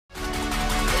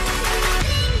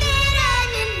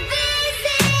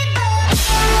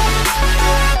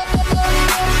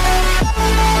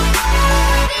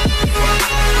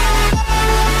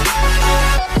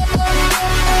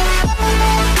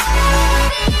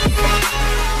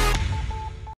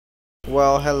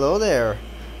Well, hello there.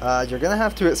 You're gonna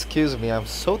have to excuse me. I'm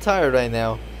so tired right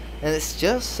now, and it's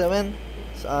just seven.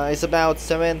 It's about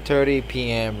 7:30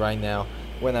 p.m. right now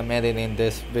when I'm editing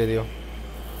this video.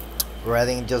 Or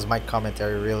editing just my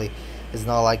commentary. Really, it's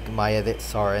not like my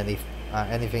edits are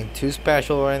anything too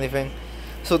special or anything.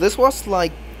 So this was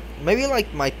like maybe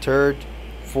like my third,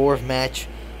 fourth match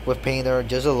with Painter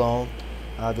just alone.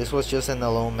 This was just an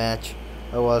alone match.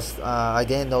 I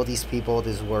didn't know these people.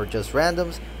 These were just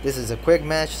randoms. This is a quick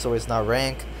match, so it's not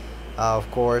rank.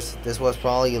 Of course, this was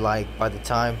probably like by the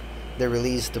time they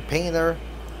released the Painter.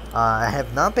 I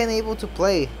have not been able to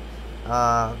play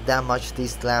that much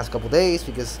these last couple days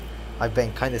because I've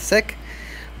been kind of sick.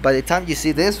 By the time you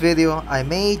see this video, I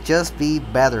may just be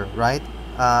better, right?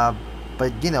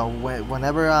 But you know,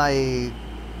 whenever I'm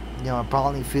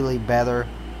probably feeling better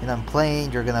and I'm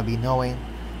playing, you're gonna be knowing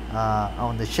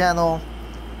on the channel,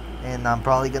 and I'm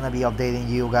probably gonna be updating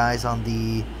you guys on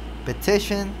the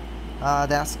petition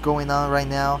that's going on right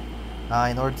now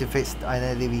in order to fix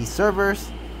identity servers,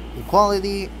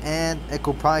 equality, and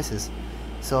eco prices.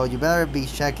 So you better be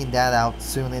checking that out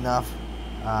soon enough,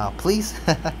 please.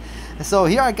 So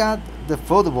here I got the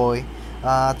photo boy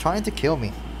trying to kill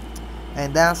me,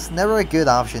 and that's never a good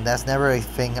option. That's never a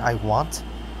thing I want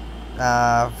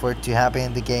for it to happen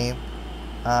in the game.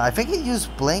 I think he used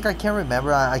blink. I can't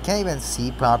remember. I can't even see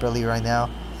properly right now.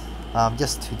 I'm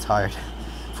just too tired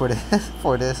for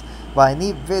this. But I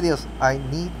need videos. I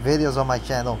need videos on my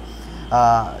channel.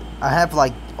 I have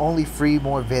like only 3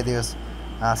 more videos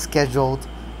scheduled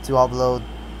to upload.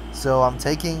 So I'm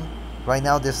taking right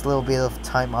now this little bit of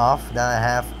time off that I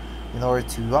have in order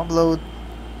to upload.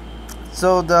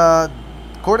 So the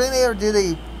coordinator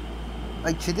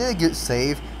she did a good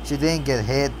save. She didn't get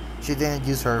hit. She didn't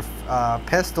use her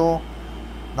pistol.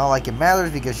 Not like it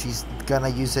matters because she's gonna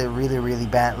use it really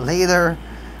bad later.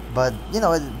 But you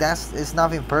know, it's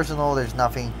nothing personal. There's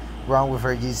nothing wrong with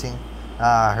her using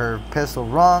her pistol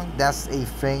wrong. That's a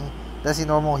thing. That's a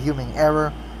normal human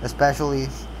error, especially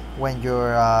when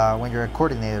you're a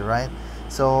coordinator, right?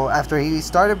 So after he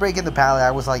started breaking the pallet,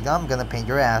 I was like, I'm gonna paint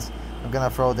your ass. I'm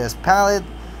gonna throw this pallet.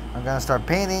 I'm gonna start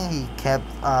painting. He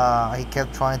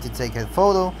kept trying to take a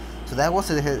photo. So that was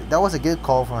a good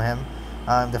call from him.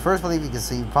 The first place, because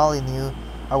he probably knew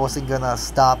I wasn't gonna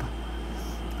stop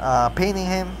painting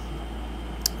him.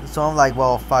 So I'm like,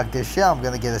 well, fuck this shit. I'm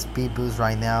gonna get a speed boost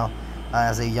right now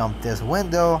as I jump this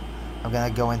window. I'm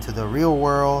gonna go into the real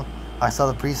world. I saw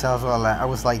the pre-sales. I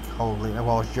was like, holy,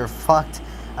 well, you're fucked.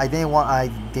 I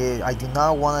do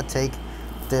not want to take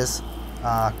this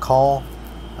call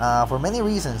for many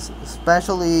reasons,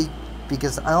 especially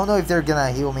because I don't know if they're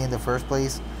gonna heal me in the first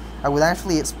place. I would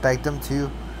actually expect them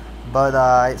to, but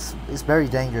it's very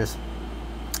dangerous.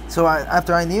 So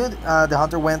after I knew the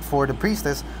hunter went for the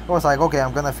priestess, I was like, okay,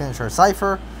 I'm gonna finish her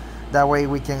cipher. That way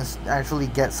we can actually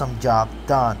get some job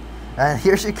done. And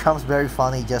here she comes, very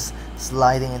funny, just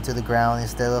sliding into the ground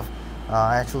instead of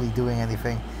actually doing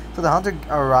anything. So the hunter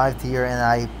arrived here, and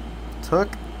I took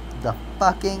the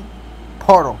fucking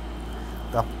portal.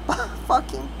 The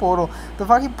fucking portal. The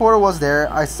fucking portal was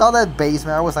there. I saw that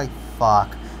basement. I was like,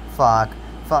 fuck,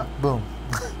 boom,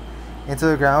 into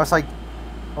the ground. I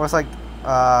was like,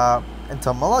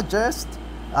 entomologist.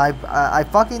 I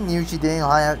fucking knew she didn't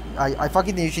have. I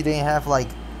fucking knew she didn't have like.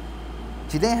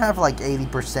 She didn't have like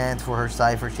 80% for her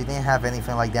cipher. She didn't have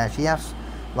anything like that. She has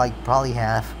like probably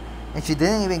half, and she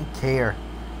didn't even care.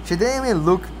 She didn't even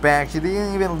look back. She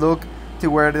didn't even look to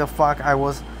where the fuck I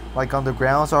was, like on the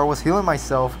ground. So I was healing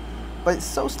myself, but it's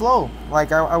so slow.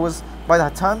 Like I was, by the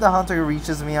time the hunter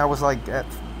reaches me, I was like at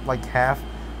like half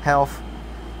health.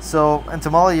 So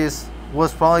entomologist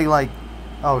was probably like,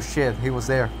 oh shit, he was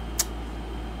there.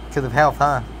 Could have helped,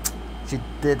 huh? She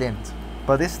didn't.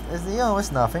 But it's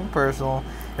it's nothing personal.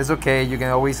 It's okay. You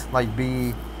can always like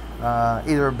be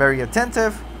either very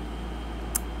attentive,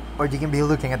 or you can be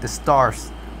looking at the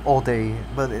stars all day.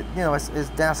 But it's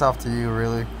that's up to you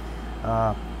really.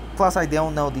 Plus, I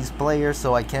don't know these players,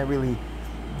 so I can't really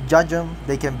judge them.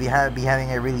 They can be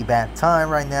having a really bad time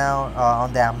right now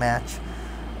on that match,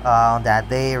 on that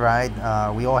day, right?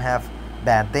 We all have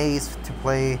bad days to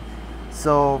play,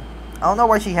 so I don't know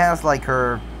why she has like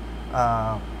her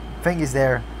thing is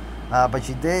there, but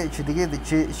she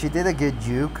did a good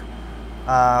juke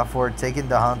for taking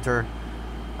the hunter.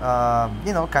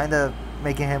 Kind of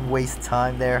making him waste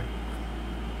time there.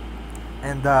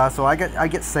 And so I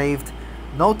get saved.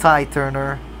 No tie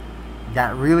turner.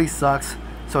 That really sucks.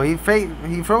 So he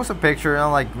throws a picture, and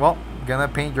I'm like, well, gonna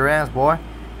paint your ass, boy.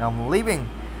 And I'm leaving.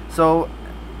 So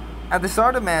at the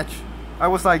start of the match, I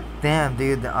was like, damn,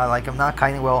 dude, I'm not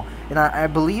kiting well. and I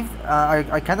believe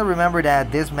I kind of remember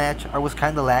that this match I was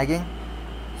kind of lagging,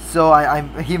 so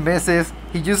he misses.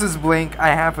 He uses blink.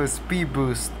 I have a speed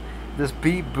boost. The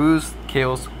speed boost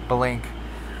kills blink.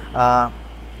 Uh,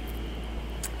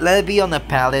 Let it be on the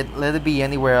pallet. Let it be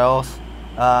anywhere else.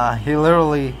 He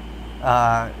literally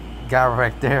got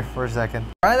wrecked there for a second.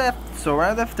 Right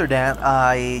after that,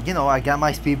 I got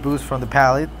my speed boost from the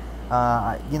pallet.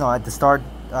 At the start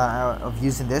of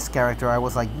using this character, I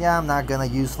was like, yeah, I'm not gonna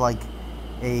use like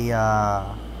a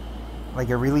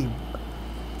really,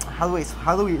 how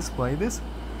do we explain this?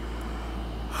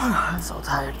 I'm so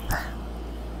tired.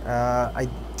 I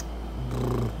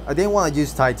didn't want to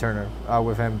use Tide Turner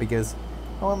with him because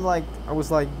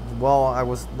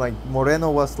Moreno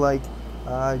was like,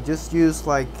 just use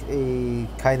like a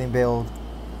kiting build.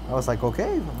 I was like,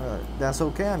 okay, that's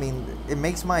okay. I mean, it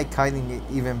makes my kiting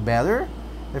even better,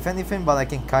 if anything. But I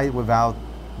can kite without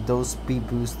those speed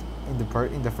boosts in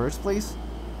the first place.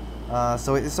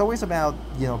 So it's always about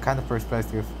kind of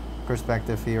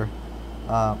perspective here.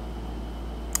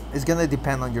 It's gonna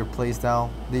depend on your playstyle.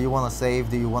 Do you wanna save?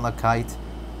 Do you wanna kite?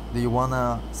 Do you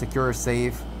wanna secure a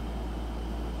save?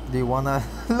 Do you wanna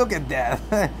look at that?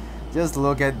 just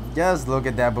look at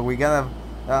that. But we gotta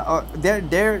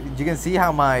there you can see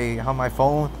how my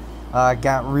phone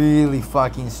got really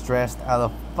fucking stressed out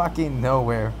of fucking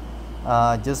nowhere,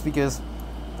 just because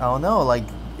I don't know, like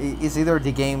it's either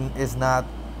the game is not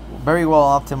very well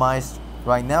optimized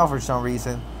right now for some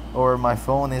reason, or my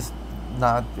phone is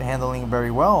not handling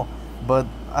very well. But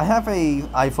I have a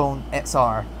iPhone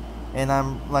XR, and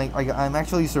I'm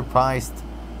actually surprised.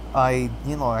 I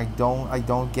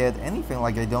don't get anything.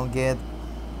 Like, I don't get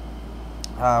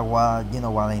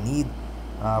what I need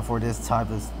for this type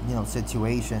of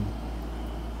situation.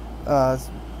 Now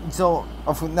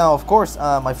of course,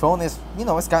 my phone is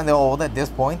it's kind of old at this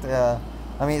point. I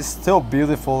mean, it's still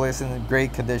beautiful, it's in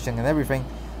great condition and everything,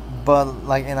 but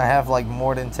and I have like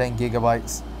more than 10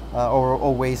 gigabytes or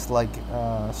always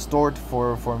stored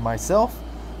for myself,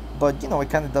 but it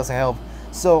kind of doesn't help.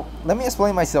 So let me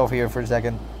explain myself here for a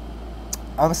second.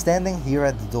 I'm standing here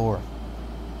at the door.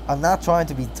 I'm not trying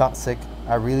to be toxic.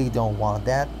 I really don't want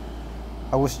that.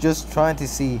 I was just trying to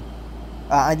see.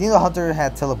 I knew the hunter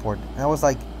had teleport, and I was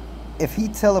like, if he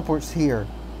teleports here,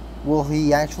 will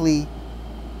he actually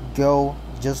go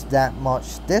just that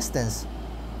much distance?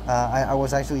 I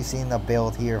was actually seeing a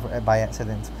build here by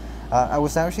accident. I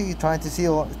was actually trying to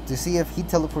see if he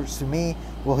teleports to me,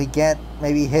 will he get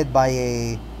maybe hit by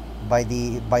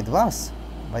the bus,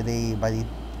 by the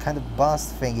kind of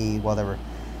bus thingy, whatever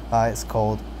it's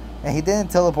called, and he didn't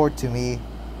teleport to me,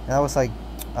 and I was like,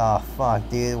 oh fuck,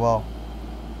 dude. Well,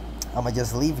 I'm gonna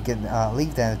just leave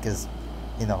then, because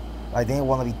I didn't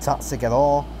want to be toxic at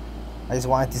all. I just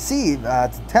wanted to see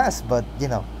to test, but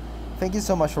thank you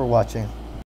so much for watching.